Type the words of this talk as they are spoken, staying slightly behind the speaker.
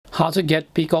How to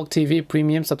get Peacock TV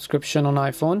Premium subscription on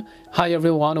iPhone. Hi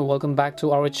everyone and welcome back to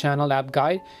our channel App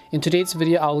Guide. In today's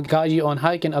video, I'll guide you on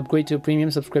how you can upgrade to a premium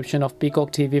subscription of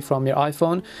Peacock TV from your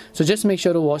iPhone. So just make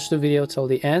sure to watch the video till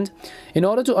the end. In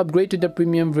order to upgrade to the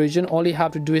premium version, all you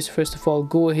have to do is first of all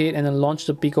go ahead and then launch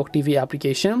the Peacock TV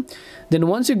application. Then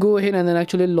once you go ahead and then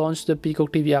actually launch the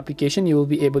Peacock TV application, you will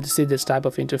be able to see this type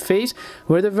of interface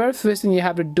where the very first thing you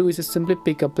have to do is to simply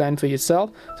pick a plan for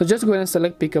yourself. So just go ahead and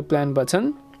select pick a plan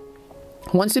button.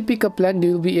 Once you pick a plan,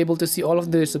 you will be able to see all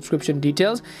of the subscription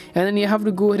details, and then you have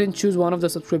to go ahead and choose one of the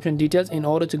subscription details in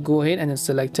order to go ahead and then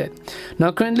select it.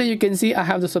 Now currently you can see I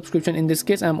have the subscription. In this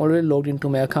case, I'm already logged into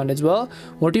my account as well.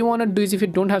 What you want to do is, if you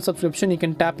don't have subscription, you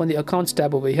can tap on the accounts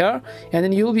tab over here, and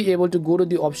then you will be able to go to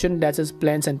the option that says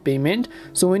plans and payment.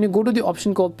 So when you go to the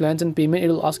option called plans and payment, it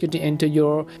will ask you to enter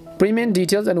your payment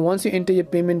details, and once you enter your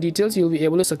payment details, you'll be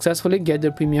able to successfully get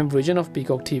the premium version of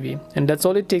Peacock TV. And that's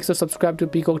all it takes to subscribe to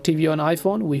Peacock TV on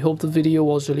iPhone. We hope the video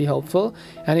was really helpful,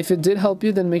 and if it did help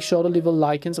you, then make sure to leave a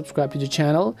like and subscribe to the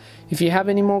channel. If you have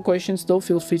any more questions though,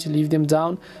 feel free to leave them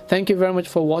down. Thank you very much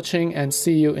for watching and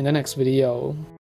see you in the next video.